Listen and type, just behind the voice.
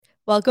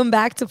Welcome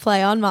back to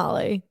Play on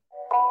Molly.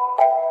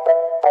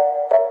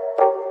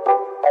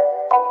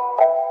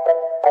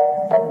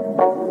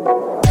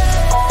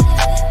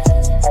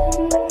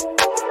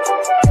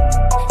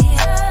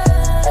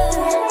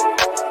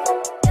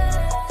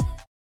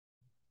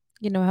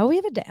 You know how we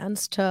have a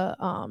dance to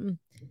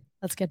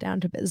Let's Get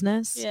Down to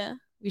Business? Yeah.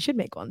 We should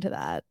make one to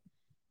that.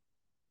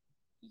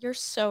 You're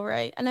so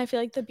right. And I feel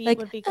like the beat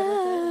would be good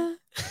with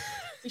it.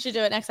 We should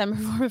do it next time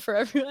perform it for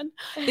everyone.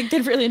 I think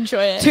they'd really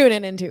enjoy it. Tune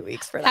in 2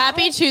 weeks for that.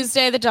 Happy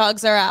Tuesday. The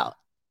dogs are out.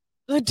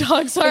 The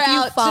dogs are if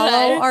out. If you follow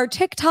today. our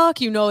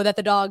TikTok, you know that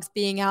the dogs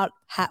being out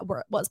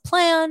was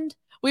planned.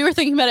 We were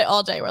thinking about it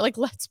all day. We're like,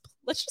 let's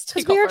just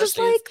take off we were our just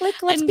shoes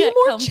like let's and be get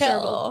more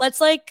comfortable. chill.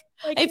 Let's like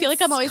I feel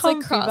like I'm always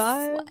like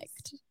cross-legged.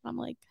 vibes. I'm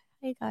like,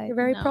 hey guys, you're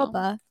very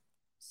proper.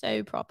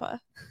 So proper.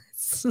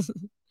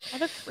 I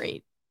have a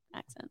great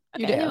accent.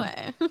 Okay, you do.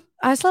 Anyway.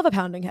 I still have a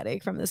pounding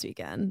headache from this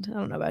weekend. I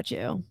don't know about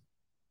you.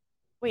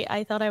 Wait,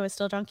 I thought I was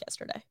still drunk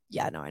yesterday.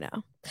 Yeah, no, I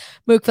know.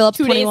 Mook Phillips,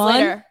 2 days 21.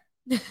 later.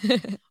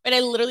 Wait, I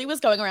literally was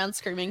going around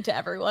screaming to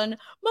everyone,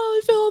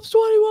 Molly Phillips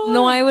 21.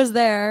 No, I was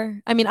there.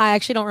 I mean, I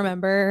actually don't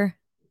remember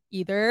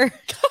either.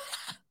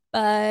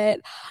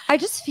 But I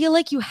just feel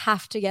like you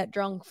have to get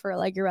drunk for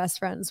like your best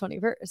friend's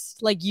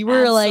 21st. Like you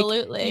were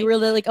Absolutely. you were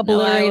like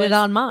obliterated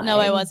on mine. No,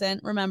 I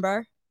wasn't.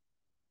 Remember?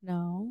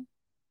 No.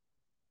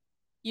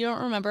 You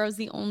don't remember? I was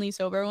the only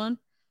sober one.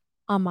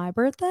 On my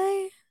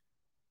birthday?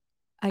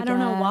 I don't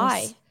know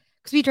why.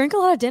 Because we drank a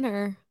lot of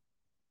dinner.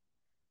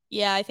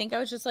 Yeah, I think I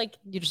was just like,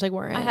 you just like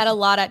weren't. I had a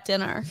lot at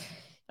dinner.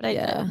 But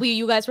yeah.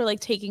 You guys were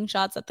like taking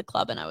shots at the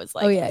club and I was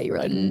like, oh yeah, you were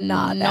like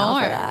not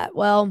down for that.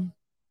 Well,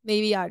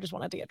 maybe I just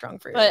wanted to get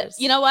drunk for yours. But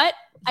you know what?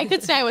 I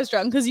could say I was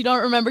drunk because you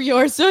don't remember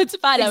yours, so it's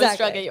fine. Exactly. I was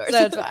drunk at yours.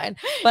 So it's fine.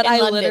 But I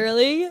London.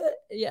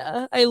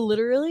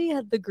 literally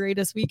had the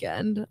greatest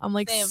weekend. I'm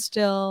like Same.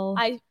 still.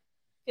 I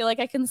feel like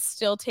I can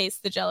still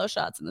taste the Jell-O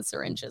shots and the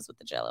syringes with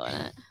the Jell-O in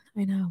it.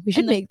 I know. We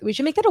should make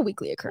that a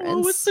weekly occurrence.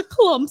 Oh, with the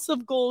clumps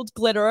of gold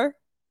glitter.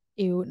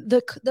 Ew.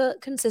 The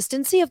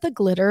consistency of the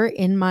glitter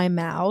in my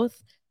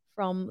mouth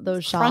from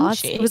those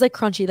shots. Crunchy. It was like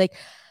crunchy. Like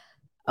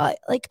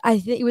I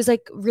think it was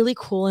like really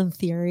cool in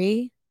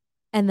theory.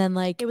 And then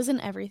like it was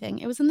in everything.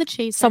 It was in the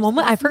chase.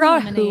 I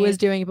forgot who was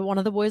doing it, but one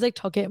of the boys like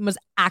took it and was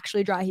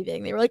actually dry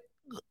heaving. They were like,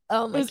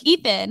 oh my. It was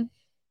Ethan.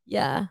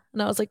 Yeah.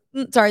 And I was like,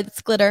 sorry,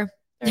 that's glitter.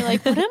 They're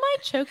like, what am I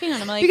choking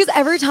on? I'm like, because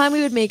every time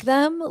we would make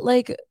them,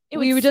 like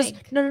we would sink.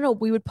 just no,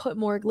 we would put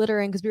more glitter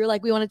in because we were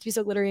like, we want it to be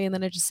so glittery, and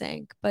then it just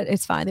sank. But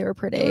it's fine. They were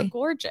pretty. They were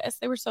gorgeous.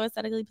 They were so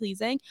aesthetically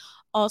pleasing.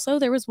 Also,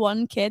 there was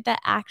one kid that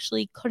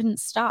actually couldn't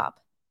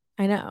stop.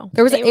 I know.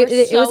 There was it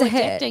was a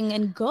hit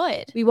and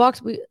good. We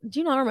walked. Do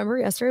you not remember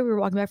yesterday? We were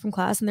walking back from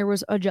class and there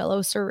was a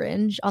Jell-O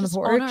syringe on the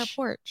porch. On our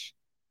porch.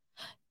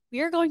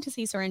 We are going to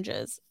see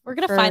syringes. We're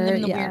gonna find them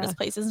in the weirdest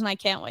places, and I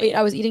can't wait.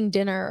 I was eating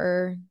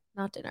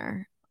not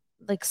dinner,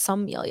 like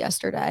some meal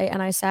yesterday,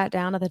 and I sat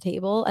down at the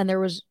table and there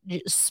was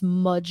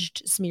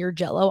smeared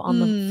Jell-O on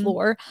the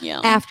floor. Yeah.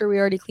 After we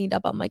already cleaned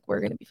up, I'm like,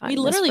 we're gonna be fine. We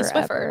literally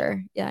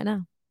Swiffered. Yeah, I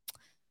know.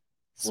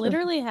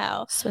 Literally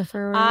how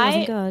Swiffer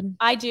wasn't good.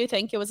 I do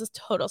think it was a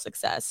total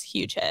success.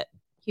 Huge hit.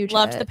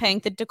 Loved the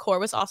pink. The decor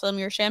was awesome.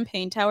 Your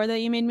champagne tower that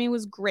you made me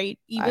was great,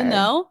 even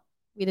though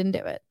we didn't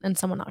do it and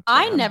someone knocked it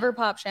I down. never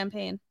pop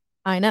champagne.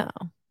 I know.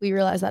 We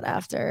realized that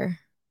after.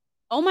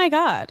 Oh my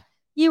God.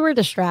 You were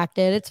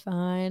distracted. It's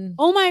fine.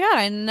 Oh my God.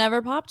 I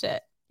never popped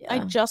it. Yeah. I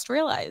just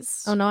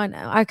realized. Oh no, I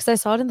know. Because I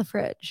saw it in the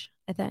fridge.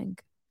 I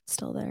think it's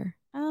still there.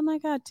 Oh my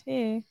God,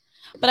 too.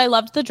 But I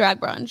loved the drag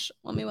brunch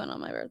when we went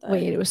on my birthday.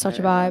 Wait, it was such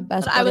a vibe.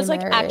 Best I was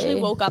like,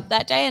 actually woke up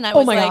that day and I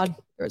was like, oh my God,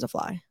 there was a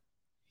fly.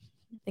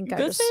 I think I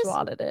just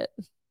swatted it.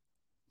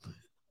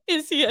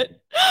 I see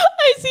it.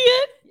 I see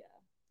it.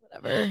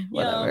 Yeah,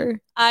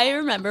 whatever. I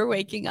remember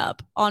waking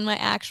up on my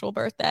actual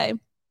birthday,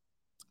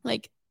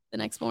 like the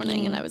next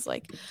morning, and I was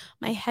like,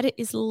 my head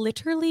is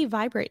literally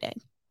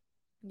vibrating.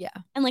 Yeah.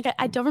 And like,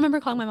 I don't remember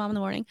calling my mom in the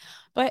morning,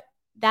 but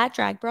that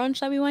drag brunch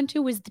that we went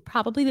to was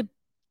probably the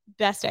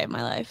best day of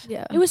my life.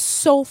 Yeah. It was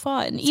so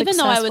fun. Even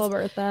though I was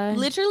birthday.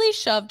 literally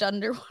shoved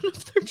under one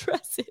of their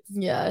dresses.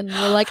 Yeah. And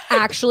we're like,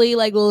 actually,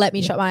 like, let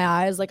me shut my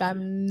eyes. Like,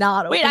 I'm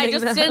not Wait, I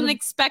just didn't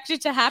expect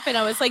it to happen.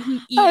 I was like,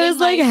 I was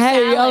like,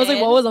 hey. salad. I was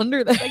like, what was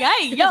under there? Like,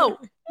 hey, yo.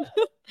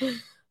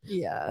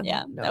 Yeah.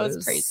 Yeah. No, that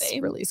was crazy.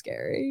 Really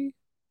scary.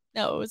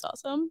 No, it was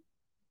awesome.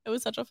 It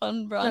was such a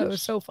fun brunch. No, it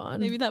was so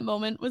fun. Maybe that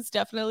moment was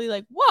definitely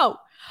like, whoa.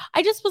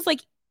 I just was like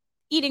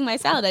eating my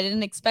salad. I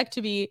didn't expect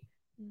to be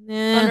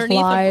underneath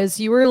flies.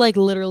 You were like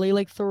literally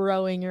like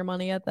throwing your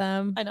money at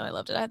them. I know, I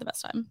loved it. I had the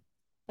best time.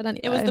 But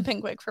anyway, it was the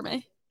pink wig for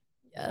me.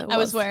 Yeah,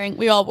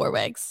 we all wore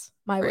wigs.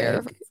 My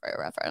wig for your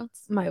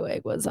reference. My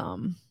wig was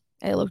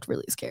it looked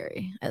really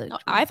scary.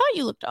 I thought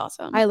you looked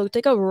awesome. I looked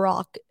like a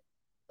rock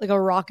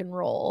and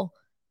roll.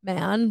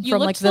 man You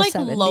from looked like the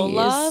like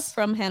Lola 70s.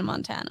 from Hannah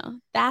Montana.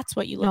 That's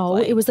what you looked No,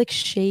 like. it was like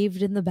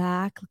shaved in the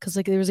back because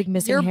like there was like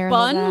missing Your hair in the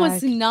bun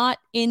was back. not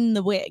in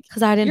the wig.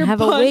 Because I didn't Your have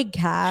a bun- wig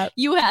cap.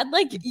 You had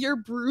like your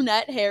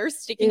brunette hair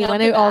sticking out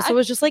And the it back. also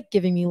was just like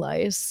giving me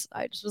lice.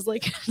 I just was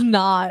like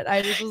not.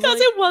 I just was because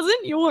like, it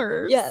wasn't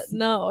yours. yeah,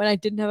 no. And I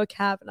didn't have a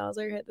cap, and I was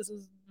like, hey, this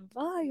is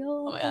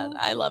vile. Oh my god,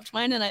 I loved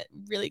mine, and I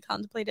really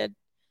contemplated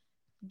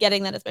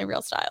getting that as my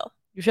real style.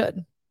 You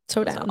should.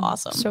 So It was down.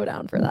 awesome. So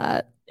down for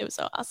that. It was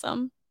so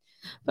awesome.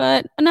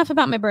 But enough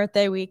about my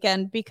birthday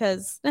weekend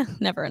because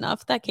never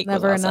enough. That cake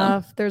Never was awesome.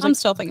 enough. There's I'm like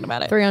still thinking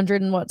about it.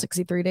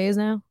 63 days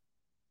now.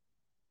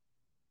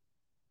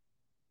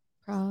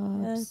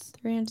 Props.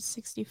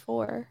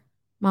 364.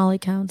 Molly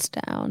counts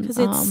down because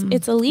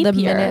it's a leap the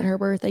year. minute her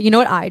birthday. You know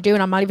what I do,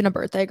 and I'm not even a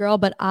birthday girl,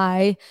 but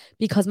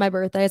because my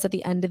birthday is at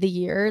the end of the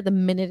year, the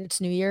minute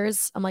it's New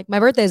Year's, I'm like, my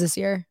birthday's this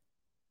year.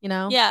 You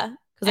know? Yeah.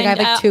 Because like I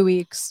have like 2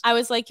 weeks. I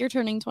was like, you're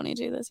turning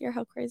 22 this year.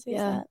 How crazy is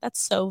that? That's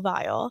so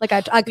vile.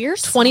 Like You're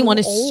 21 so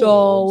is so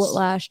old.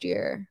 last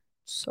year.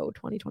 So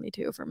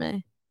 2022 for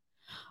me.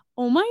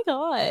 Oh my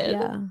god.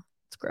 Yeah.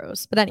 It's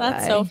gross. But anyway.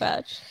 That's so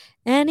fetch.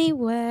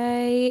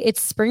 Anyway,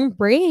 it's spring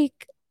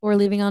break. We're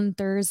leaving on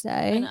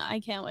Thursday. I know, I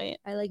can't wait.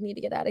 I like need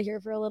to get out of here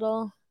for a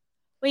little.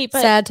 Wait,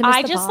 but sad to miss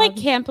I the just pod. like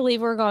can't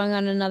believe we're going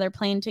on another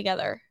plane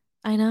together.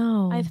 I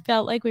know. I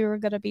felt like we were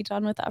gonna be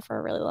done with that for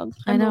a really long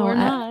time. I know. But we're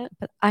not.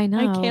 But I know.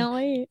 I can't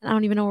wait. I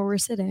don't even know where we're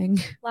sitting.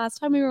 Last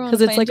time we were on the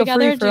plane like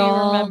together, do you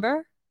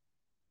remember?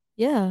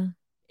 Yeah.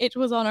 It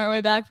was on our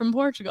way back from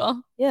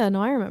Portugal. Yeah,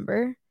 no, I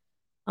remember.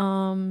 So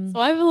I'm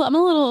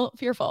a little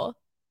fearful.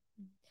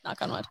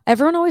 Knock on wood.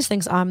 Everyone always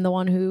thinks I'm the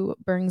one who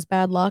brings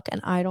bad luck,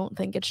 and I don't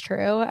think it's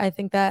true. I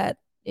think that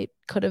it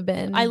could have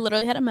been. I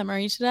literally had a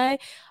memory today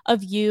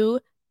of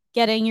you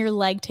getting your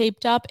leg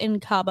taped up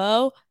in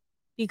Cabo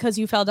because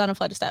you fell down a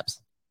flight of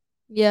steps.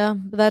 Yeah,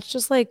 but that's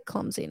just like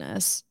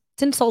clumsiness.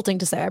 It's insulting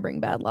to say I bring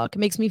bad luck. It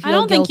makes me feel I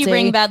don't think you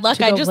bring bad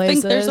luck. I just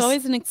think there's places.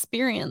 always an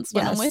experience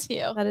when I'm with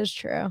you. That is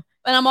true.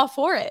 And I'm all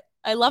for it.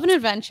 I love an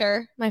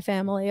adventure. My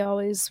family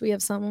we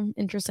have some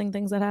interesting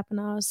things that happen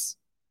to us.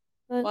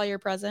 But while you're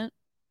present?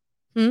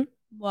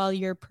 While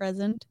you're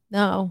present?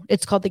 No,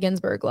 it's called the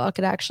Ginsburg luck.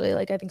 It actually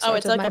I think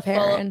starts with like my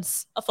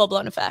parents. A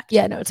full-blown effect.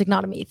 Yeah, no, it's like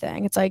not a me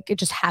thing. It's like it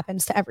just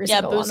happens to every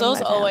single one of my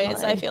family.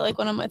 always. I feel like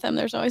when I'm with him,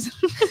 there's always an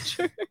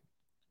adventure.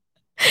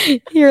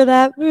 Hear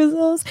that,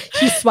 Boozles?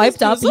 He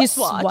swiped up. He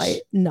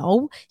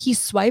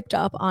swiped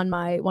up on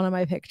one of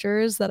my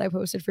pictures that I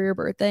posted for your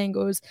birthday and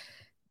goes,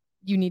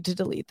 you need to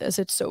delete this.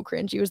 It's so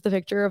cringy. It was the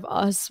picture of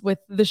us with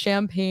the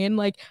champagne,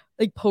 like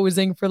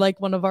posing for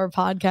like one of our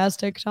podcast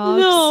TikToks.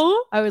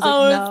 No, I was like,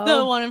 no. It's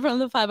the one from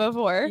the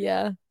 504.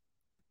 Yeah.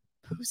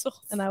 Boozles.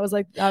 And I was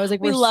like,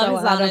 we're so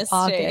out of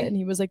pocket. And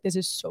he was like, this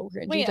is so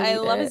cringy. Wait, I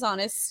love his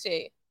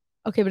honesty.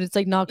 Okay, but it's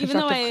like not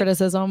constructive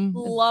criticism.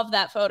 Love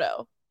that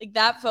photo. Like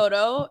that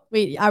photo.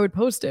 Wait, I would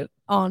post it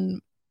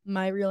on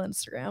my real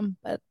Instagram,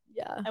 but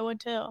yeah. I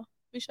would too.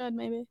 We should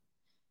maybe.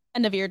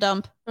 End of year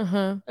dump.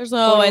 There's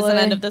always an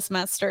end of the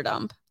semester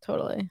dump.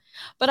 Totally.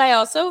 But I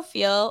also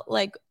feel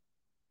like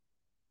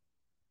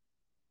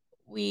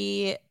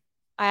I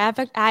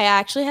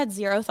actually had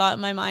zero thought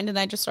in my mind and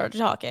I just started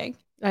talking.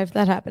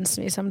 That happens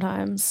to me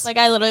sometimes. Like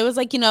I literally was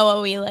like, you know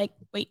what,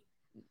 wait.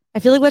 I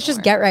feel like let's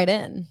just get right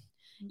in.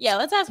 Yeah,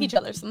 let's ask each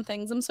other some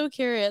things. I'm so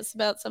curious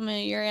about some of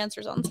your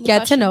answers on some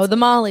Get questions. to know the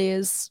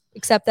Mollies,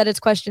 except that it's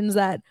questions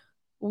that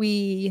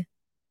we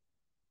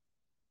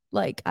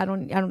like. I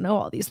don't know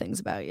all these things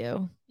about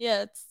you.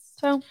 Yeah,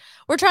 so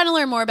we're trying to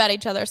learn more about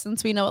each other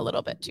since we know a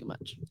little bit too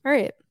much. All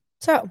right,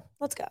 so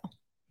let's go.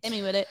 Hit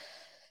me with it.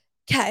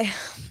 Okay,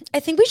 I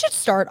think we should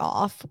start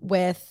off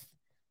with.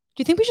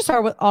 Do you think we should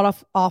start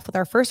off with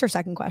our first or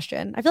second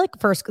question? I feel like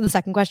the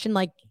second question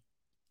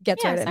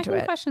gets right into it.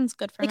 Second question's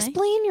good for me.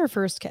 Explain your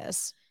first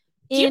kiss.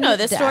 Do you know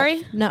this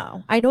story?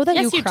 No, I know that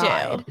you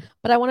cried,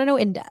 but I want to know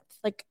in depth.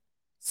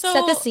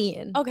 Set the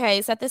scene.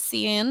 Okay, set the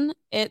scene.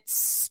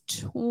 It's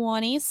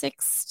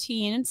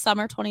 2016,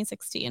 summer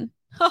 2016.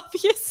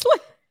 Obviously,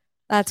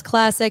 that's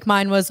classic.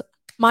 Mine was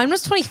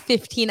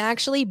 2015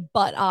 actually,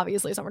 but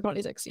obviously summer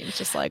 2016. It's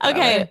just like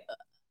whatever.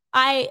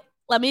 Okay.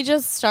 Let me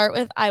just start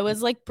with I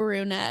was like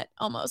brunette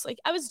almost. Like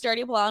I was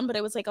dirty blonde, but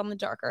it was like on the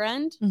darker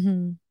end.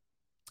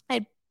 I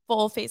had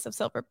full face of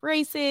silver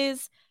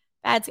braces,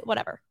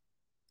 whatever.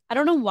 I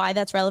don't know why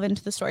that's relevant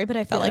to the story, but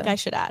I felt like I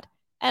should add.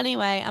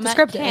 Anyway, I'm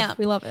at camp.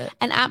 We love it.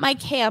 And at my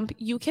camp,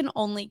 you can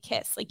only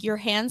kiss. Like your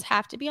hands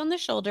have to be on the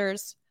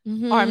shoulders,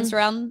 arms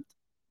around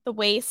the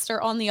waist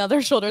or on the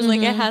other shoulders. Like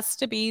it has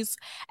to be.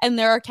 And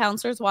there are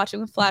counselors watching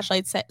with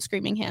flashlights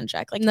screaming hand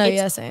check. Like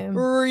same.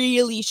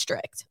 Really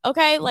strict.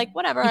 Okay, like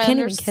whatever. You can't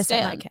even kiss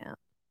at my camp.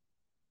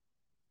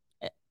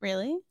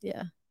 Really?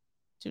 Yeah.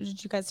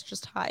 Did you guys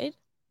just hide?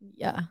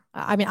 Yeah.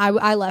 I mean,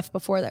 I left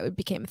before that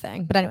became a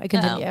thing. But anyway,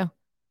 continue.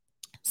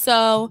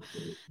 So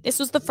this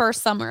was the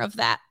first summer of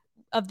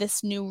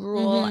this new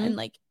rule and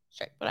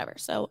strict, whatever.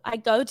 So I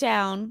go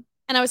down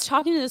and I was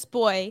talking to this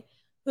boy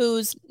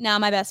who's now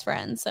my best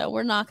friend. So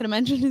we're not going to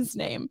mention his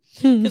name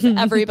because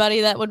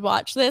everybody that would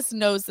watch this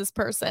knows this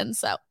person.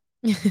 So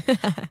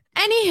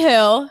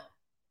anywho,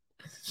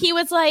 he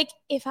was like,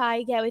 if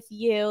I get with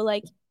you,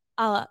 like,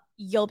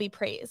 you'll be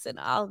praised and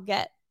I'll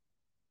get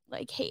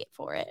like hate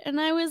for it.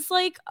 And I was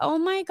like, oh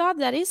my God,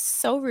 that is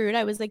so rude.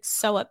 I was like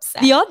so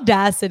upset. The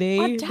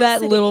audacity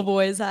that little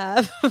boys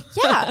have.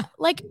 Yeah.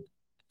 Like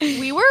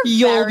we were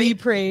You'll be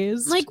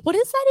praised. Like, what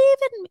does that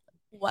even mean?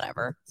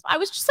 Whatever. So I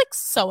was just like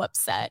so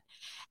upset.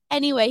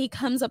 Anyway, he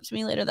comes up to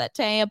me later that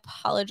day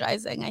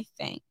apologizing, I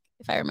think,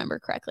 if I remember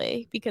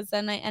correctly, because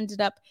then I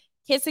ended up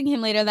kissing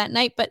him later that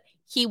night, but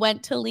he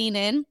went to lean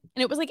in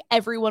and it was like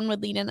everyone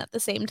would lean in at the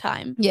same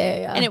time.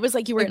 Yeah. And it was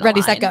like you were like,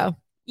 ready, set, go.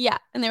 Yeah.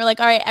 And they were like,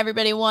 all right,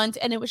 everybody wants.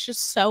 And it was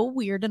just so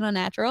weird and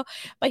unnatural.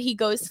 But he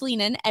goes to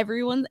lean in.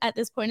 Everyone at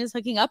this point is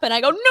hooking up. And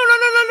I go, no. Wait.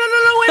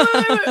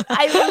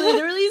 I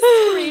literally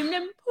screamed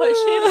and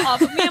pushed him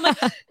off of me. I'm like,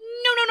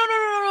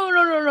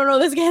 no.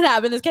 This can't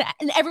happen.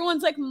 And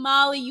everyone's like,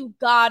 Molly, you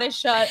gotta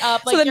shut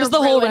up. Like, so then does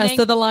the whole rest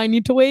of the line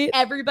need to wait?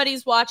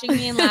 Everybody's watching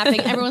me and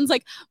laughing. Everyone's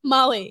like,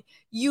 Molly,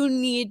 you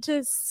need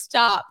to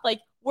stop. Like,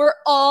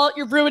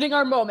 you're ruining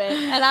our moment.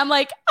 And I'm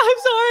like, I'm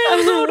sorry,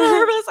 I'm so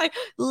nervous. I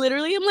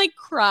literally am like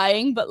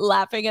crying, but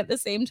laughing at the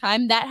same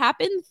time. That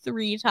happened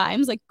 3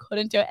 times. Like,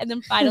 couldn't do it. And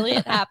then finally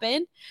it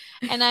happened.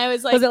 And I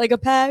was like, was it like a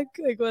peck?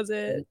 Like, was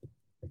it?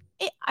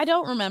 I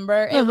don't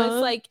remember. It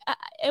was like,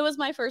 it was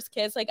my first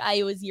kiss. Like,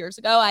 it was years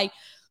ago. I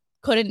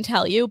couldn't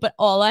tell you, but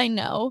all I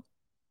know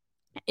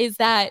is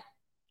that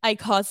I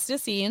caused a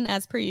scene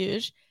as per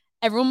usual.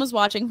 Everyone was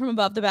watching from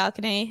above the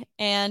balcony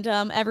and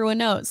everyone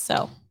knows.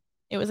 So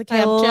it was a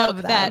camp joke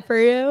that for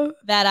you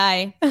that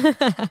I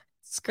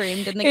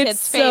screamed in the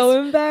kid's face. So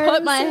embarrassing.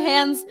 Put my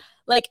hands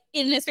like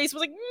in his face.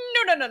 Was like,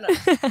 no,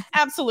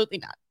 absolutely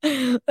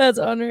not. That's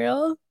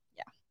unreal.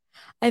 Yeah,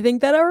 I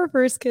think that our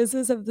first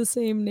kisses have the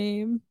same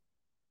name.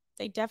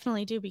 They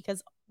definitely do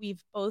because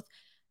we've both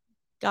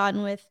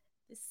gone with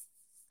this,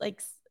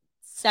 like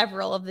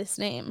several of this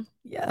name.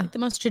 Yeah, like the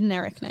most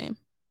generic name.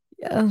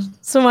 Yeah.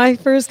 So my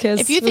first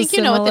kiss. If you think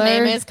you know what the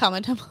name is,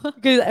 comment down below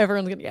because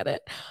everyone's gonna get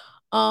it.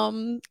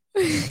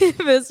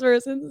 This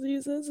person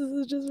sees this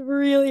is just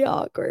really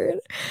awkward.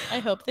 I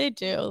hope they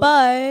do.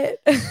 But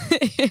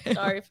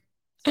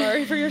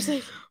sorry for your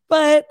sake.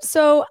 But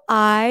so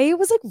I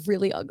was like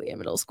really ugly in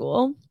middle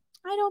school.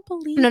 I don't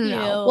believe no. you.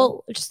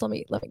 Well, just let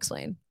me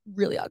explain.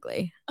 Really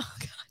ugly. Oh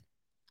God.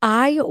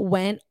 I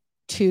went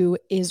to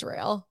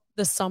Israel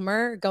the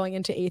summer going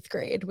into 8th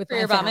grade with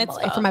my family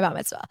for my bat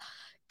mitzvah.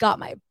 Got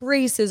my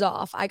braces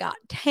off. I got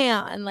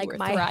tan. Like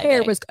my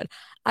hair was good.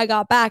 I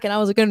got back and I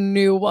was like a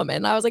new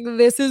woman. I was like,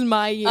 this is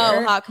my year.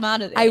 Oh, hot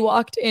commodity. I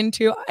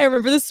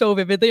remember this so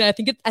vividly. And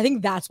I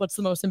think that's what's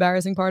the most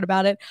embarrassing part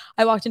about it.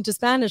 I walked into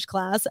Spanish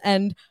class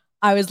and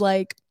I was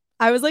like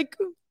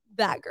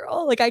that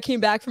girl. Like I came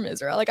back from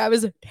Israel. Like I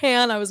was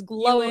tan. I was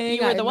glowing.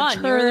 You were the one.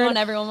 You were the one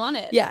everyone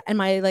wanted. Yeah. And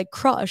my like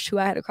crush, who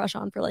I had a crush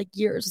on for like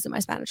years, was in my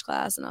Spanish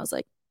class. And I was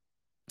like,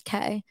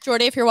 okay.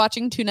 Jordy, if you're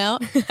watching, tune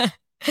out.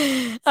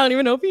 I don't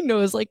even know if he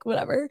knows, like,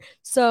 whatever.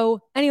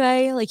 So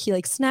anyway, like he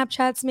like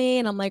Snapchats me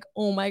and I'm like,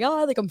 oh my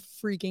God, like I'm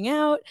freaking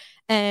out.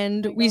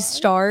 And we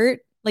start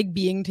like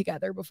being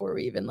together before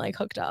we even like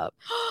hooked up.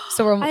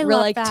 So we're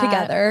like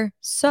together.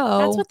 So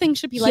that's what things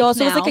should be like. He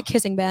also was like a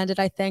kissing bandit,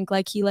 I think.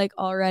 Like he like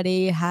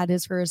already had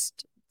his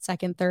first,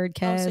 second, third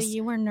kiss. Oh, so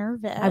you were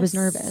nervous. I was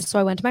nervous. So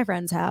I went to my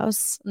friend's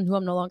house, who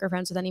I'm no longer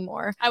friends with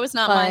anymore. I was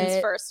not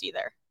mine's first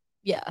either.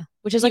 Yeah.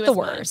 Which is like the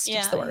worst. Yeah,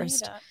 it's the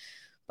worst.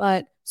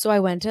 But so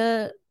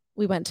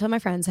we went to my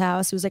friend's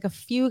house. It was like a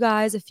few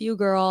guys, a few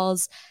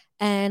girls.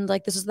 And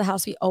like, this was the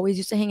house we always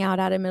used to hang out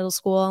at in middle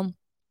school.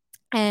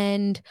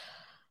 And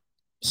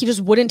he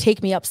just wouldn't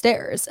take me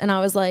upstairs. And I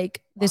was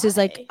like, this is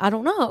like, I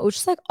don't know. It was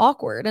just like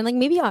awkward. And like,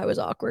 maybe I was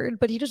awkward,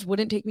 but he just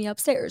wouldn't take me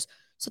upstairs.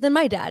 So then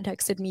my dad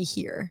texted me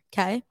here.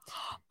 Okay.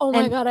 Oh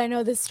my God, I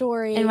know this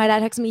story. And my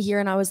dad texted me here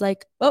and I was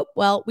like, oh,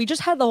 well, we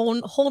just had the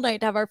whole night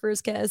to have our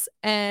first kiss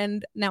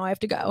and now I have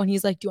to go. And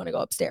he's like, do you want to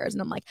go upstairs?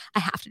 And I'm like, I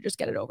have to just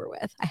get it over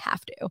with. I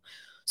have to.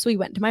 So we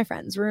went to my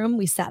friend's room.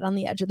 We sat on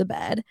the edge of the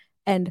bed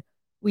and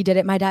we did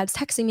it. My dad's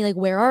texting me like,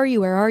 where are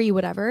you?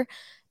 Whatever.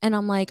 And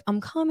I'm like,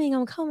 I'm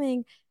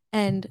coming.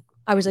 And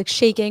I was like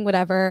shaking,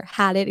 whatever,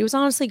 had it. It was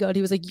honestly good.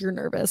 He was like, you're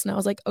nervous. And I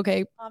was like,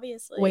 okay,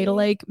 obviously, way to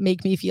like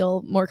make me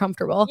feel more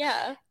comfortable.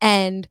 Yeah.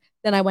 And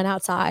then I went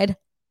outside.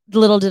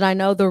 Little did I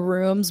know the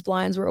room's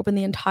blinds were open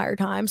the entire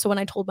time. So when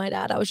I told my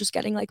dad I was just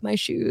getting like my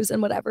shoes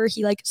and whatever,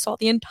 he like saw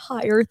the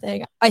entire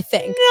thing, I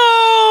think. No.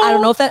 I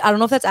don't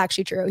know if that's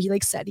actually true. He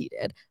like said he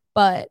did.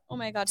 But oh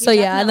my God. So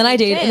yeah, and then I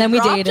dated and then we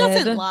dated.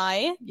 Doesn't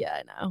lie.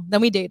 Yeah, I know.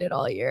 Then we dated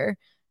all year.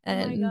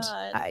 And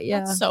yeah,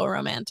 that's so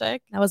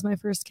romantic. That was my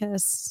first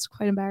kiss. It's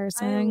quite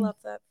embarrassing. I love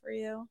that for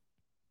you.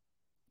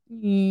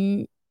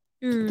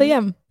 But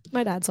yeah,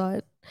 my dad saw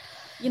it.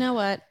 You know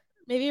what?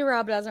 Maybe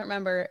Rob doesn't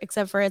remember,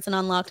 except for it's an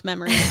unlocked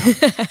memory now. So,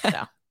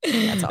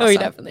 that's awesome. Oh, he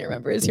definitely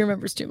remembers. He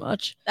remembers too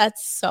much.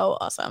 That's so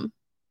awesome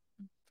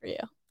for you.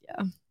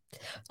 Yeah.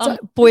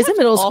 Boys in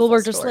middle school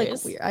were just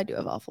like weird. I do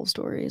have awful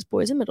stories.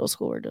 Boys in middle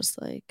school were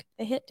just like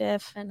they hit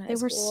diff. And they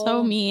were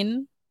so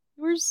mean.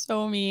 They were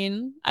so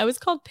mean. I was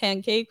called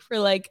pancake for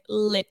like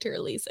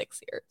literally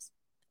 6 years.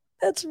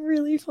 That's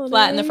really funny.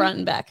 Flat in the front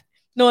and back.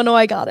 No,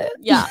 I got it.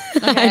 Yeah.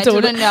 Okay, I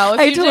didn't know.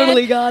 I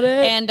totally got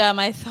it. And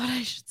I thought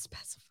I should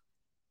specify.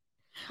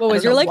 What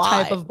was your like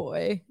type of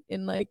boy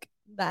in like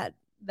that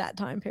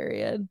time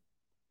period?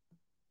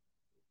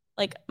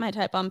 Like my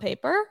type on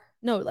paper?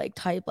 No, like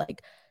type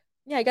like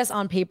yeah, I guess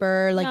on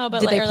paper. Like, no,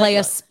 did they play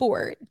a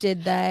sport?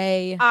 Did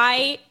they?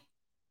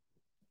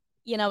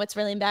 It's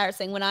really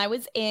embarrassing. When I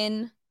was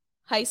in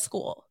high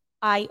school,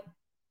 I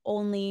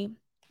only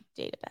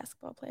dated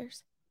basketball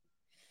players.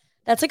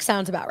 That's like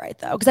sounds about right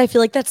though, because I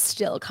feel like that's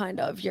still kind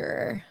of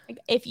your. Like,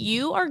 if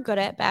you are good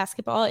at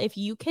basketball, if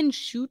you can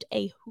shoot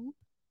a hoop,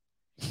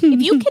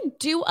 if you can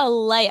do a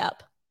layup,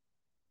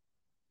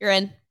 you're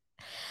in.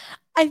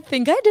 I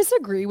think I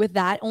disagree with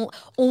that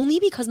only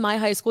because my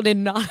high school did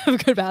not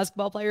have good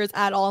basketball players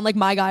at all. And like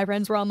my guy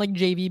friends were on like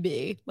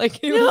JVB.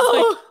 Like, it was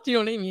like, do you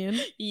know what I mean?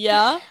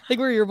 Yeah. Like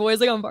were your boys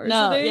like on varsity?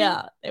 No,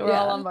 yeah. They were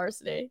all on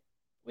varsity.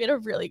 We had a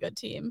really good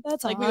team.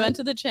 That's like we went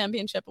to the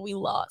championship and we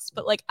lost.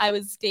 But like I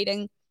was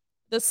dating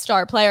the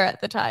star player at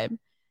the time.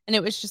 And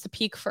it was just a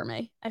peak for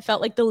me. I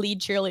felt like the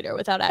lead cheerleader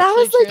without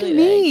actually cheerleading. That was like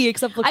me,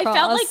 except lacrosse. I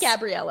felt like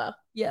Gabriella.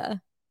 Yeah.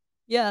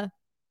 Yeah.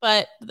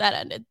 But that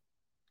ended.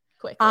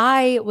 Quickly.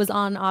 I was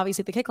on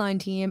obviously the kickline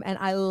team and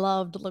I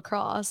loved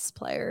lacrosse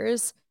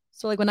players.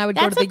 So like when I would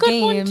go to the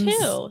games,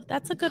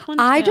 that's a good one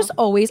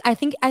too. I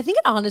think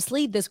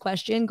honestly this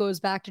question goes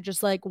back to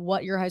just like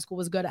what your high school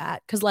was good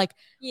at, because like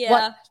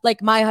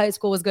like my high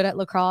school was good at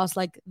lacrosse.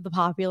 Like the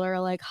popular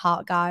like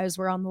hot guys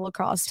were on the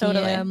lacrosse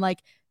team.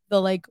 Like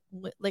the like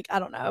I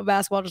don't know,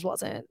 basketball just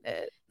wasn't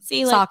it.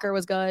 See, soccer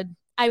was good.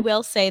 I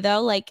will say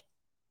though, like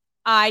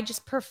I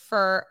just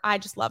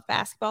love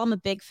basketball. I'm a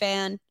big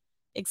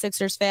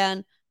Sixers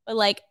fan, but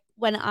like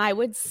when I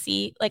would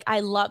see, like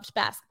I loved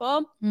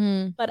basketball,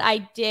 but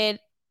I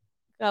did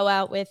go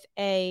out with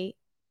a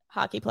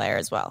hockey player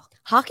as well.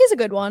 Hockey's a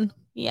good one.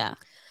 Yeah.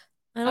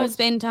 I was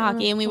into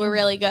hockey and we were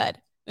really good.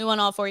 We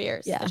won all 4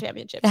 years. Yeah. The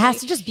championship. It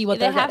has to just be what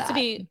they're good at. They have to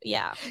be,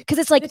 yeah. Because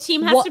it's like the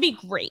team has to be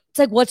great. It's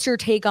like, what's your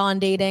take on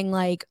dating?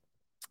 Like,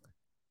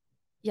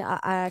 yeah,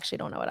 I actually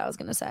don't know what I was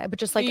gonna say, but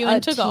just like you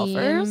into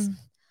golfers?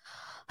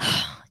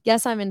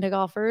 Yes, I'm into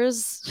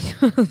golfers.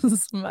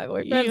 My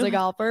boyfriend's a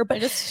golfer, but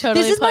this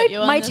is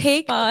my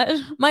take.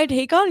 My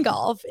take on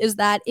golf is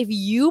that if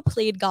you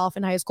played golf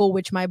in high school,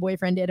 which my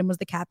boyfriend did and was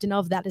the captain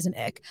of, that is an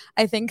ick.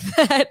 I think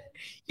that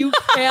you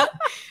can't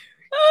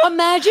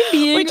imagine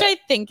being, which I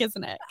think is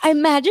an ick.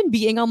 Imagine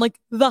being on like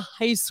the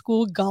high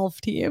school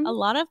golf team. A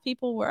lot of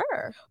people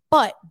were,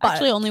 but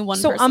actually only one.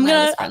 So I'm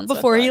gonna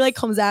before he like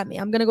comes at me,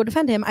 I'm gonna go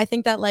defend him. I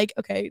think that like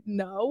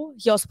no,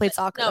 he also played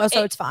soccer,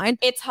 so it's fine.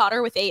 It's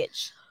hotter with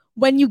age.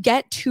 When you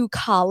get to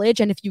college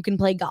and if you can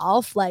play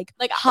golf, like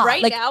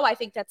right now, I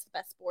think that's the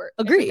best sport.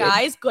 Agreed. If a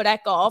guy's good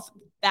at golf,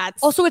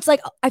 that's also, it's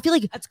like, I feel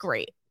like that's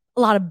great.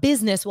 A lot of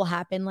business will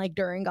happen like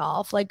during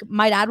golf. Like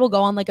my dad will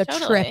go on like a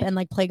trip and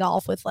like play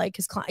golf with like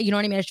his client. You know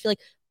what I mean? I just feel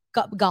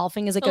like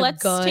golfing is like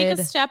let's take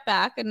a step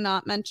back and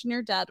not mention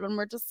your dad when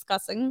we're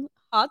discussing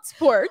hot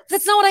sports.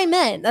 That's not what I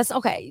meant. That's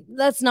okay.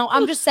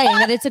 I'm just saying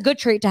that it's a good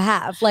trait to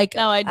have. Like,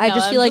 no, I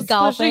just feel like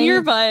golfing.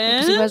 Your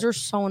button. Because you guys are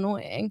so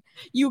annoying.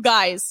 You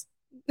guys.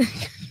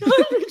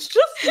 It's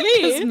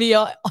just me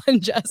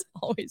and Jess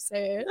always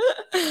say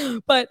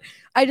it, but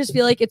I just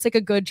feel like it's like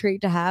a good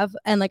trait to have,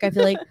 and like I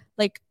feel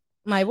like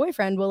my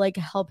boyfriend will like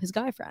help his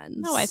guy friends.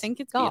 No, I think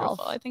it's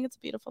beautiful. I think it's a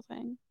beautiful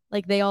thing.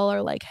 Like they all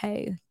are like,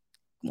 hey,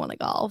 want to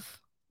golf?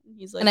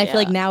 He's like, and I feel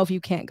like now if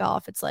you can't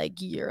golf, it's like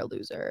you're a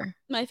loser.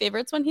 My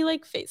favorite's when he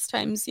like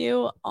FaceTimes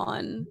you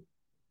on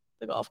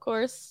the golf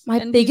course. My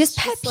biggest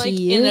pet peeve, like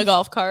in a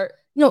golf cart.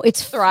 No,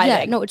 it's thriving.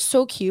 Yeah, no, it's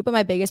so cute. But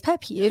my biggest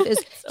pet peeve is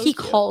he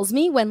calls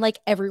me when like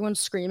everyone's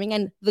screaming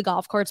and the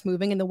golf cart's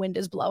moving and the wind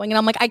is blowing. And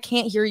I'm like, I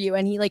can't hear you.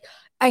 And he like,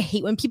 I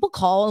hate when people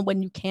call and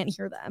when you can't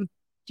hear them.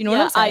 Do you know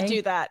what I'm saying? I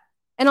do that.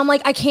 And I'm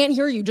like, I can't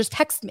hear you. Just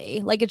text me.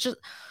 Like it's just.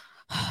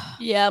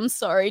 Yeah, I'm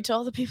sorry to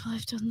all the people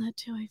I've done that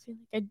to. I feel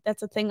like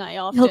that's a thing I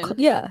often.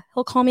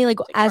 He'll call me like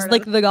as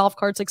like the golf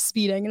cart's like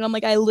speeding. And I'm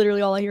like, I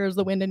literally all I hear is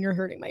the wind and you're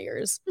hurting my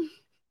ears.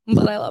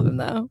 But I love him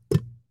though.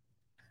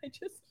 I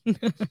just.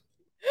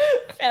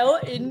 Fell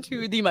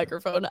into the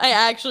microphone. I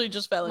actually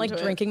just fell into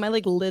like drinking my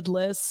like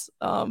lidless.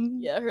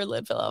 Yeah, her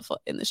lid fell off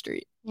in the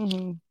street.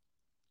 Mm-hmm.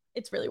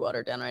 It's really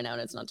watered down right now,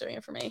 and it's not doing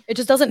it for me. It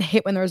just doesn't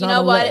hit when there's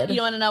not a lid.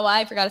 You want to know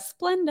why? I forgot a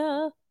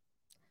Splenda.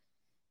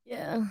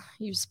 Yeah,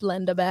 you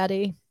Splenda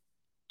baddie.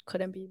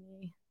 Couldn't be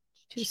me.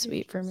 Too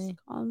sweet for me.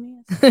 Call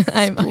me a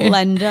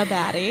Splenda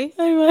baddie.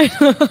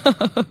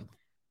 I might.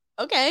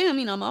 Okay, I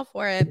mean I'm all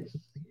for it.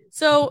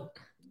 So,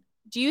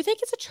 do you think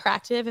it's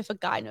attractive if a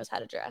guy knows how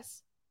to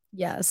dress?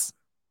 Yes.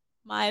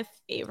 My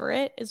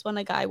favorite is when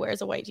a guy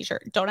wears a white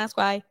t-shirt. Don't ask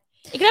why.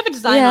 It can have a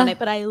design on it,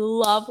 but I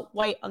love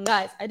white on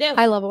guys. I do.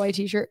 I love a white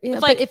t-shirt. Yeah,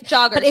 like if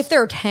joggers. But if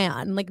they're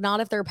tan, like not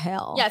if they're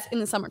pale. Yes, in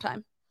the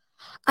summertime.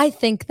 I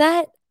think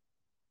that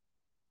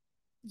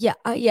Yeah,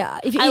 yeah.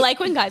 I like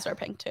when guys wear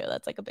pink too.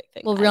 That's like a big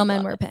thing. Well, real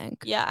men wear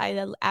pink. Yeah,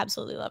 I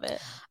absolutely love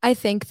it. I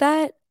think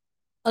that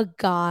a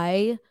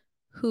guy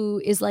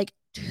who is like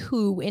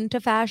too into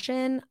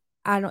fashion,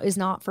 I don't is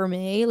not for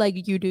me.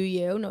 Like you do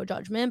you, no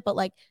judgment, but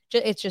like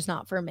it's just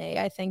not for me.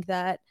 I think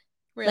that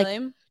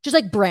really just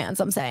like brands.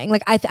 I'm saying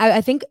like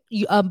I think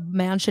a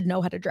man should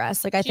know how to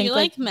dress. Like I think you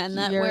like men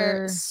that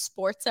wear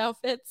sports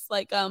outfits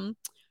like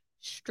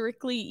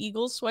strictly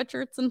Eagles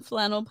sweatshirts and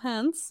flannel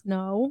pants.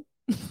 No.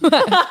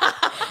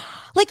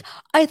 Like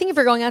I think if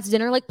you're going out to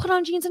dinner, like put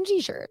on jeans and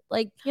t-shirt.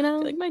 Like, you know, I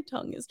feel like my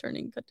tongue is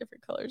turning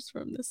different colors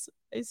from this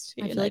iced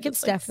tea. I feel like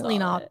it's definitely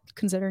not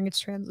considering it's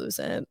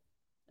translucent.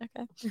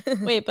 Okay.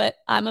 Wait, but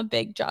I'm a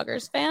big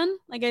joggers fan.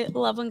 Like I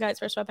love when guys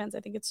wear sweatpants.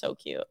 I think it's so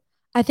cute.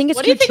 I think it's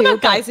what do you think too,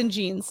 about guys in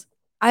jeans?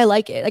 I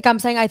like it. Like I'm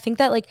saying, I think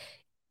that like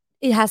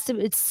it's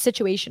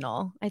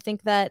situational. I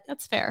think that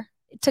that's fair.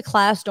 To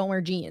class, don't wear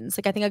jeans.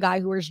 Like I think a guy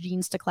who wears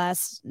jeans to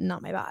class,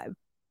 not my vibe.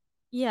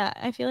 Yeah,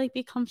 I feel like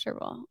be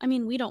comfortable. I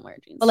mean, we don't wear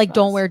jeans. But like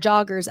don't wear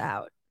joggers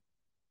out.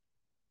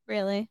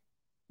 Really?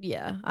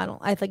 Yeah,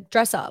 I like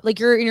dress up. Like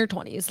you're in your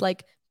 20s.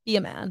 Like be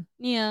a man.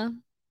 Yeah.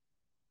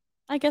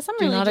 I guess I'm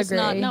really just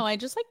not. No, I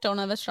just like don't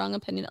have a strong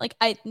opinion. Like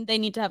they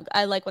need to have.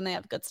 I like when they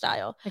have good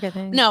style. Okay,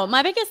 no,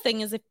 my biggest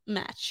thing is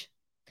match.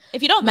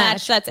 If you don't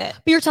match, that's it.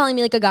 But you're telling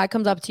me like a guy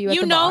comes up to you at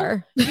the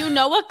bar. You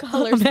know what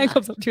color? A man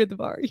comes up to you at the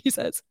bar. He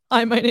says,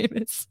 "Hi, my name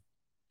is."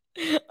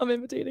 I'm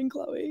imitating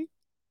Chloe.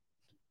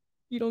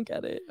 You don't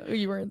get it. Oh,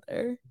 you weren't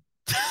there.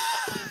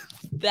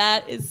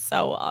 That is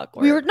so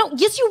awkward.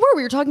 Yes, you were.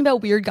 We were talking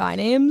about weird guy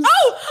names.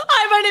 Oh,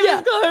 hi, my name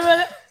is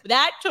Chloe.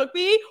 That took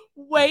me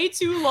way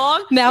too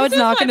long. Now it's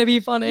not going to be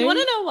funny. You want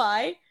to know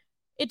why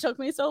it took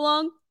me so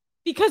long?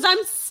 Because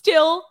I'm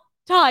still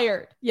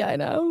tired. Yeah, I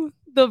know.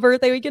 The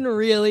birthday weekend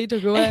really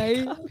took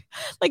away.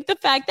 Like the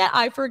fact that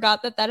I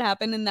forgot that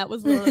happened and that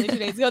was literally 2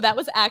 days ago. That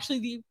was actually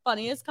the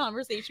funniest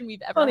conversation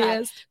we've ever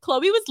had.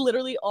 Chloe was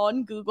literally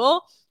on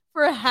Google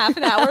for a half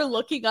an hour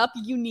looking up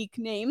unique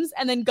names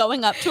and then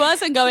going up to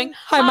us and going,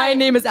 hi, my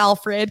name is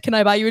Alfred. Can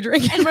I buy you a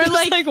drink? And we're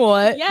like,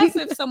 what? Yes,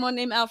 if someone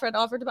named Alfred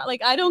offered to buy,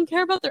 like, I don't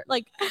care about their,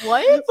 like,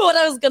 what? What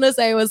I was going to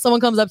say was someone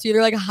comes up to you,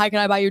 they're like, hi, can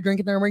I buy you a drink?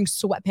 And they're wearing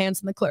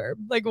sweatpants in the club.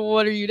 Like,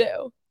 what do you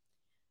do?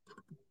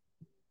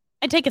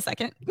 I'd take a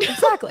second.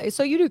 Exactly.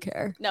 So you do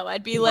care. No,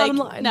 I'd be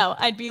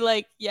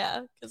like,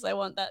 yeah, because I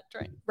want that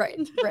drink. Right.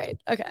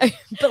 Okay.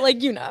 But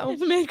like, you know.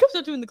 If a man comes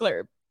up to you in the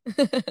club,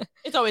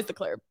 it's always the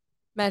club.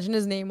 Imagine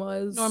his name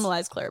was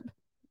Normalized club.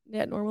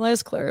 Yeah,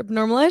 normalized club.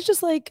 Normalized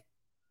just like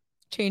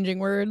changing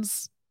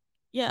words.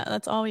 Yeah,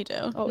 that's all we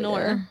do. Oh,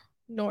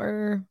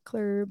 nor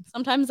club.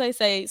 Sometimes I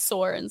say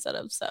sore instead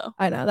of so.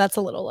 I know that's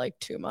a little like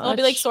too much. I'll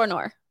be like sore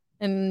nor.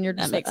 And you're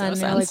just makes no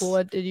sense. Like,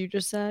 what did you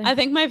just say? I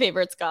think my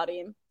favorite's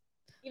Scotty.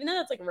 Even though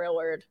that's like a real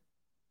word.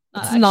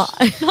 It's not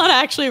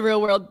actually a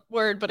real world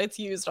word, but it's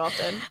used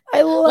often.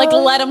 I love like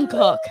let them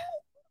cook.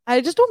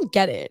 I just don't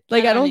get it.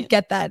 Like I don't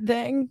get that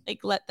thing. Like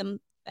let them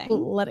thing.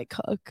 Let it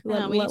cook. We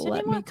need to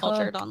be more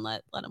cultured on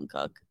let them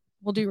cook.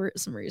 We'll do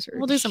some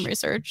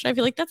research. I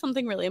feel like that's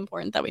something really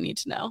important that we need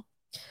to know.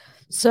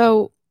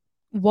 So,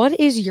 what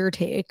is your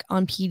take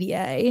on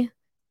PDA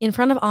in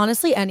front of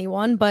honestly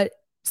anyone, but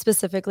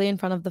specifically in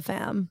front of the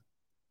fam?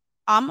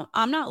 I'm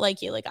not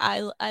like you. Like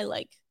I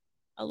like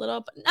a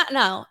little, but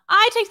no,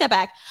 I take that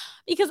back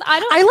because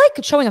I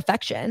like showing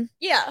affection.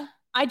 Yeah.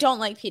 I don't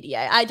like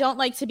PDA. I don't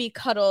like to be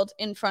cuddled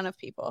in front of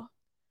people.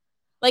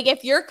 Like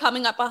if you're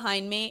coming up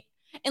behind me,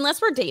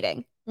 unless we're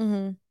dating.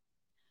 Mm-hmm.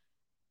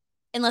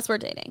 Unless we're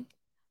dating.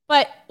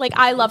 But like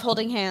I love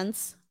holding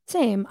hands.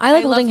 Same. I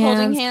like holding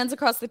hands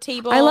across the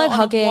table. I like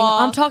hugging.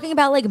 I'm talking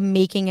about like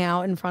making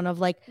out in front of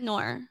like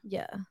Nor.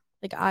 Yeah.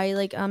 Like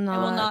I'm not.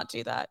 I will not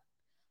do that.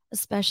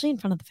 Especially in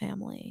front of the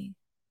family.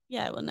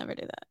 Yeah, I will never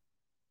do that.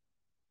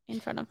 In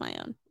front of my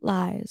own.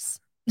 Lies.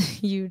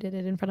 You did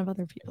it in front of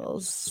other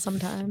people's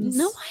sometimes.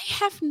 No, I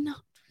have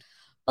not.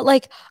 But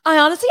like I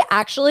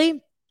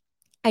honestly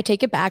I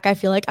take it back. I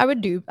feel like I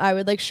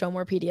would like show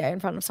more PDA in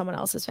front of someone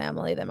else's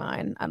family than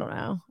mine. I don't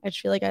know. I just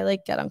feel like I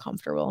like get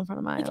uncomfortable in front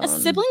of my own. A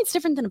sibling's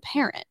different than a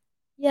parent.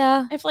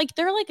 Yeah. If like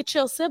they're like a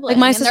chill sibling. Like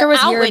my sister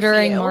was here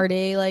during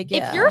Marty. Like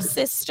if your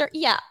sister,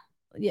 yeah.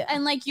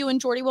 And like you and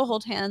Jordy will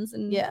hold hands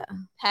and yeah,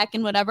 peck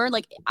and whatever.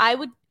 Like I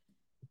would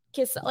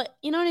kiss, like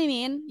you know what I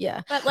mean?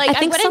 Yeah. But like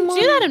I wouldn't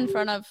do that in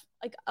front of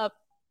like a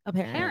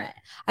parent.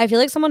 I feel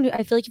like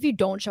if you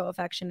don't show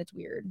affection, it's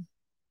weird.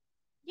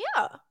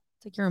 Yeah.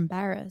 It's like you're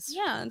embarrassed.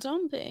 Yeah,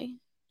 don't be.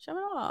 Show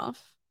it off.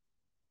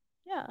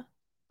 Yeah.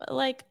 But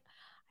like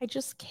I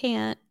just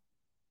can't.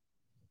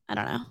 I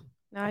don't know.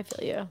 No, I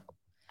feel you.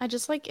 I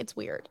just like it's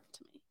weird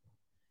to me.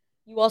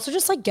 You also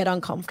just like get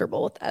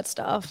uncomfortable with that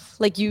stuff.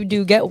 Like you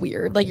do get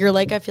weird. Like you're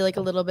like I feel like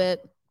a little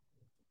bit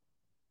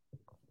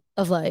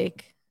of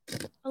like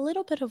a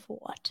little bit of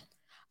what?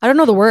 I don't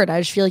know the word. I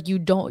just feel like you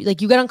don't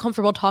like you get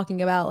uncomfortable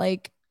talking about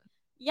like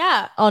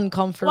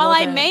uncomfortable. While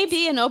I may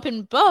be an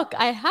open book,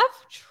 I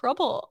have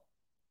trouble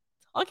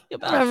talking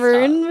about Remember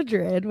in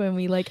Madrid when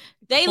we like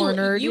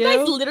cornered you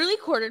guys literally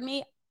cornered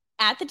me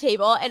at the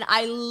table, and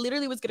I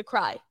literally was gonna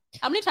cry.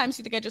 How many times do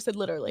you think I just said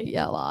literally?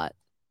 Yeah, a lot.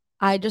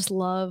 I just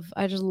love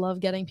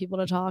getting people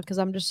to talk because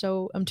I'm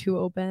too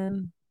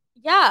open.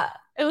 Yeah,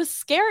 it was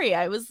scary.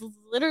 I was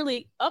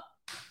literally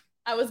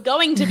I was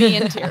going to be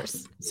in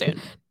tears soon.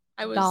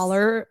 Put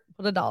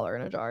 $1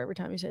 in a jar every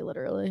time you say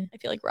literally. I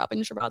feel like Robin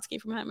Scherbatsky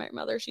from How I Met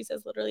Your Mother. She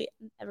says literally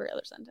in every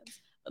other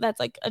sentence. But that's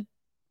like a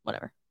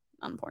whatever.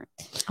 Not important.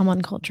 I'm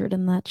uncultured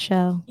in that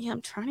show. Yeah,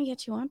 I'm trying to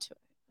get you onto it.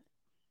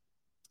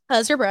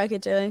 How's your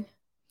bracket doing?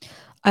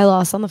 I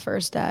lost on the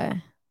first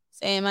day.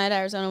 Same. I had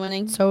Arizona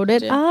winning. So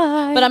did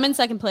I. But I'm in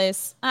second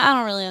place. I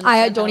don't really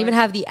understand. I don't even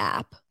have the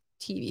app,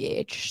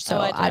 TBH. So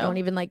I don't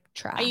even like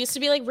track. I used to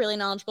be like really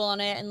knowledgeable on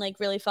it and like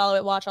really follow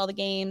it, watch all the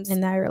games.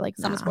 And now you're like,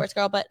 I'm a sports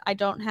girl, but I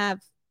don't have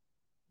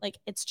like,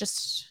 it's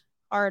just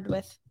hard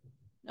with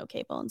no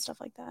cable and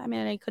stuff like that. I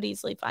mean, I could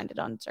easily find it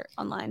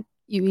online.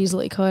 You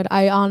easily could.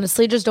 I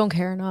honestly just don't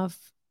care enough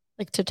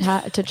like to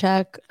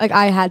check. Like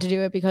I had to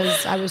do it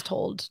because I was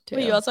told to.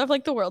 But you also have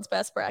like the world's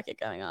best bracket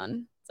going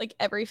on. It's like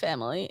every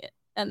family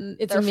and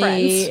it's their me.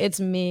 Friends. It's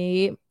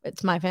me.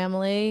 It's my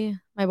family,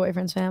 my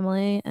boyfriend's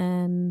family,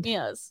 and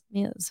Mia's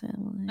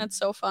family. That's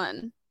so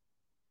fun.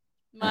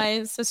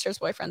 My sister's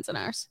boyfriend's in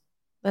ours.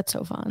 That's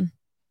so fun.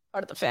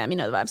 Part of the fam, you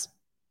know the vibes.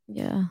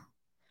 Yeah.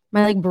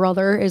 My like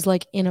brother is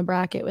like in a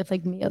bracket with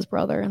like Mia's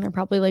brother, and they're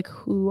probably like,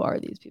 who are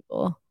these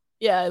people?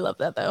 Yeah, I love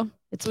that though.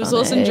 It's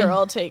Wilson and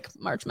Gerald take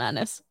March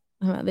Madness.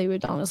 They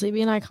would honestly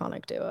be an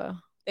iconic duo.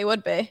 They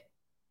would be.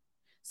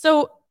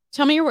 So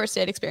tell me your worst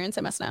date experience.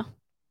 I must know.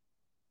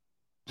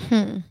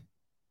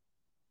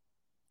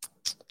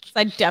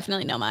 I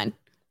definitely know mine.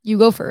 You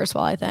go first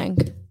while I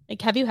think.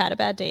 Like, have you had a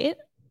bad date?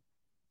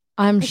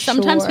 I'm like, sure.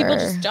 Sometimes people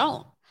just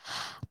don't.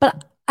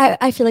 But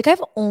I feel like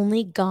I've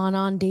only gone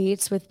on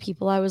dates with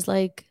people I was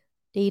like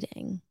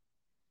dating.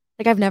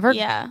 Like I've never.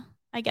 Yeah,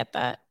 I get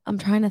that. I'm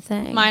trying to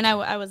think. Mine,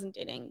 I wasn't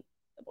dating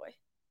the boy.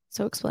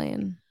 So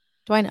explain.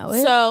 Do I know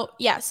it? So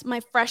yes,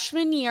 our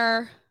freshman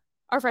year,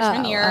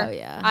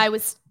 yeah. I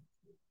was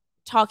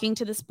talking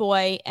to this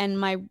boy, and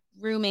my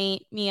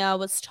roommate Mia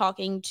was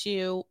talking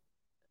to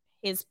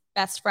his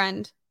best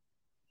friend.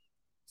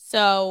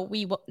 So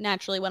we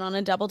naturally went on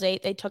a double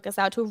date. They took us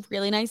out to a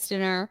really nice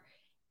dinner,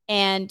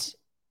 and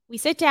we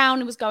sit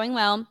down. It was going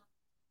well,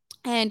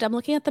 and I'm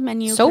looking at the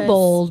menu. So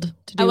bold.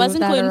 I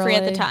wasn't gluten-free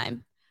at the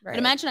time, right. But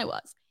imagine I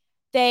was.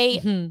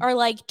 They are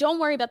like, don't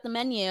worry about the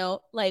menu.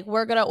 Like,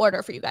 we're going to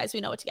order for you guys.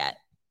 We know what to get.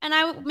 And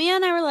Mia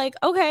and I were like,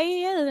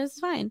 okay, yeah, that's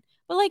fine.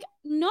 But like,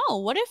 no,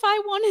 what if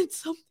I wanted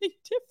something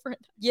different?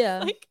 Yeah.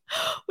 Like,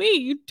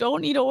 wait, you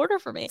don't need to order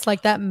for me. It's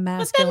like that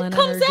masculine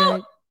energy.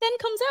 Then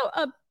comes out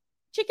a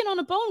chicken on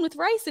a bone with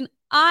rice. And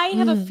I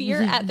have a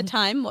fear at the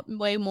time,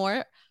 way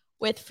more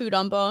with food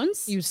on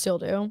bones. You still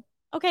do?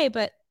 Okay,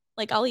 but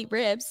like, I'll eat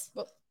ribs.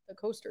 Well, the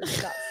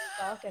coasters got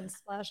stuck and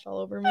splashed all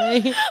over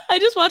me. I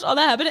just watched all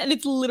that happen, and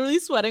it's literally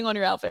sweating on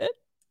your outfit.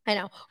 I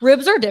know.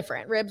 Ribs are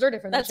different. That's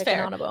than chicken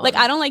fair. On a bone. Like,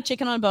 I don't like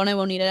chicken on a bone. I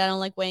won't eat it. I don't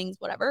like wings,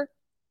 whatever.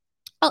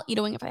 I'll eat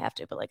a wing if I have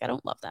to, but like, I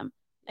don't love them.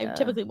 I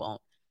typically won't.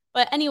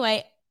 But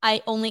anyway,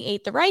 I only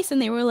ate the rice,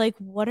 and they were like,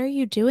 what are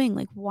you doing?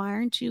 Like, why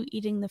aren't you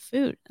eating the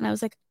food? And I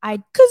was like,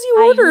 because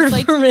you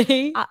ordered for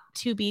me.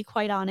 To be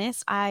quite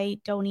honest, I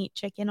don't eat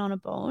chicken on a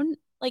bone.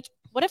 Like,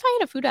 what if I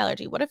had a food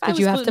allergy? What if I was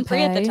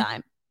gluten-free at the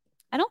time?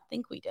 I don't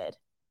think we did.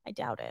 I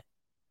doubt it.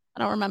 I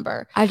don't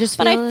remember. I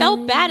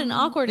felt bad and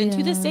awkward. And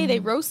to this day, they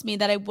roast me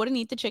that I wouldn't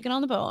eat the chicken on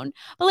the bone.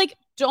 But like,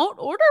 don't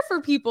order for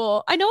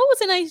people. I know it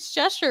was a nice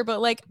gesture, but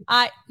like,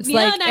 Mia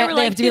and I were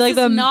like, this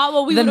is not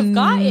what we would have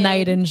gotten.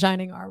 Knight in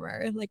shining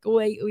armor. Like,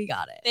 wait, we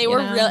got it. They were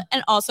real.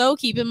 And also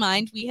keep in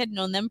mind, we had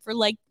known them for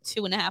like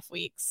 2.5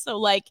 weeks. So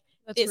like,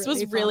 this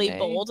was really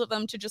bold of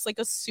them to just like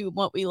assume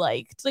what we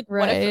liked. Like,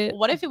 what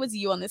if it was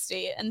you on this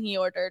date and he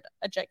ordered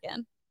a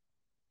chicken?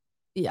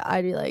 Yeah,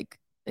 I'd be like,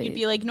 you'd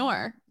be like,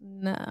 nor.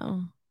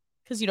 No.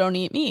 Because you don't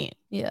eat meat.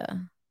 Yeah.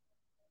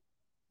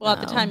 Well, at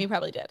the time, you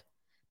probably did.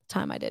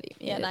 I did eat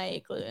meat. Yeah, and I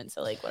ate gluten,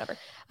 so like whatever.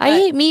 I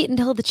ate meat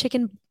until the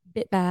chicken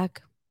bit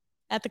back.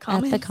 At the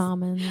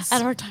Commons.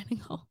 At our dining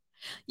hall.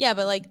 Yeah,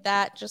 but like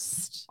that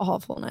just...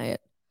 awful night.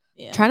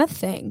 Yeah. Trying to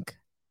think.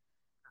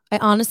 I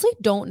honestly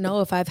don't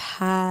know if I've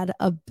had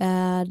a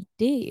bad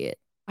date.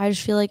 I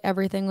just feel like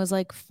everything was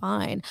like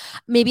fine.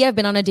 Maybe I've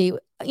been on a date.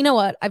 You know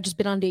what? I've just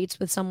been on dates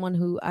with someone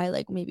who I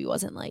like maybe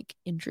wasn't like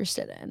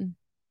interested in.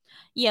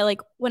 Yeah,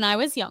 like when I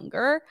was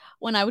younger,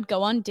 when I would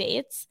go on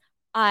dates,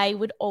 I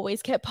would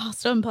always get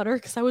pasta and butter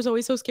because I was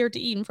always so scared to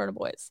eat in front of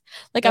boys.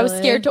 Like I was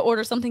scared to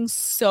order something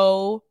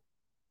so...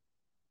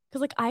 because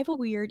like I have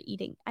weird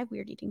eating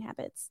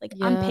habits. Like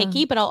I'm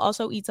picky, but I'll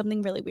also eat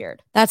something really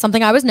weird. That's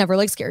something I was never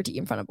like scared to eat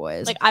in front of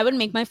boys. Like I would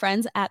make my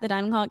friends at the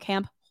dining hall at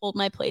camp hold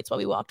my plates while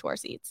we walked to our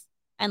seats.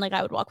 And like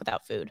I would walk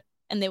without food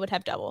and they would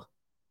have double.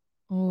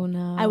 Oh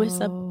no. It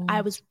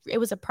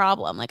was a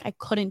problem. Like I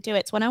couldn't do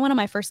it. So when I went on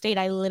my first date,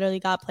 I literally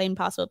got plain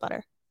pasta with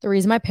butter. The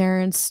reason my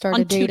parents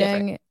started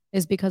dating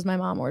is because my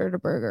mom ordered a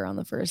burger on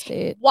the first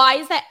date. Why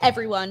is that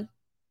everyone?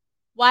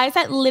 Why is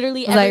that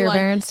literally everyone? Is that your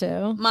parents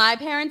too? My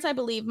parents, I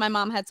believe my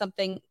mom had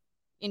something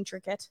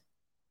intricate.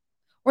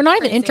 Or not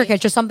even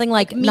intricate, just something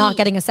like not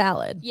getting a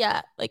salad.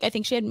 Yeah, like I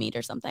think she had meat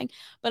or something.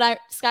 But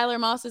Skylar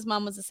Moss's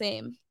mom was the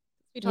same.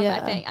 We talked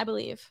about, I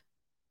believe.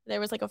 There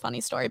was like a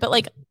funny story. But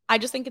like I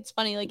just think it's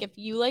funny. Like if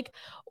you like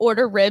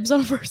order ribs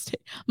on a first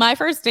date. My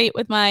first date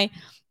with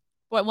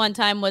one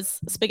time was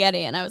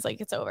spaghetti, and I was like,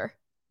 it's over.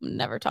 I'm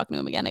never talking to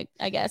him again.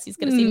 I guess he's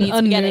gonna see me eat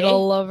spaghetti. A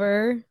noodle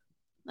lover.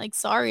 Like,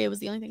 sorry, it was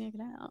the only thing I could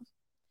have.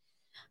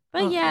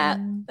 But yeah,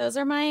 those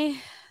are my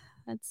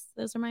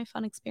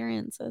fun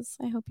experiences.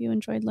 I hope you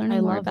enjoyed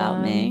learning more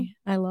about me.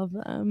 I love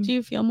them. Do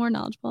you feel more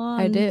knowledgeable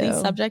on the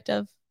subject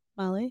of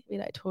Molly?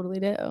 I totally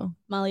do.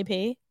 Molly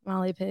P.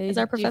 Molly P. As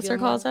our professor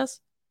calls us.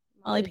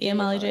 Molly P and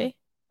Molly J.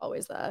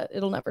 Always that.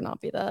 It'll never not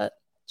be that.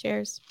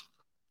 Cheers.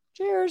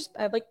 Cheers.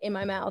 I have like in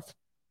my mouth.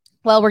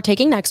 Well, we're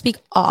taking next week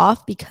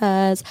off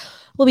because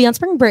we'll be on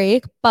spring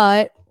break,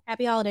 but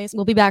happy holidays.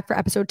 We'll be back for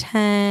episode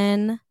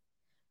 10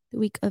 the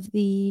week of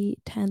the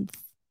 10th.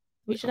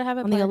 We should have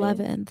it on the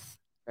 11th.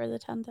 For the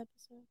 10th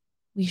episode.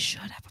 We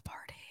should have a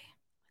party.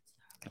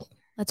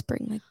 Let's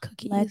bring like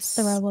cookies. Let's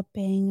throw a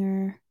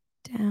banger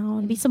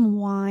down. Maybe some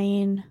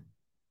wine.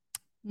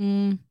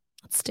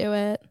 Let's do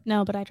it.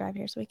 No, but I drive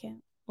here, so we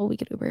can't. Well, we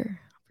could Uber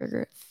for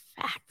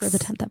the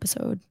 10th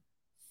episode.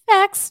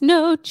 Facts,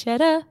 no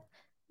cheddar.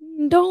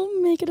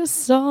 Don't make it a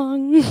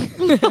song.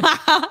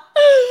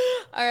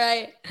 All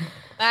right.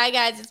 Bye,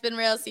 guys. It's been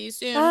real. See you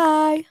soon.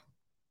 Bye.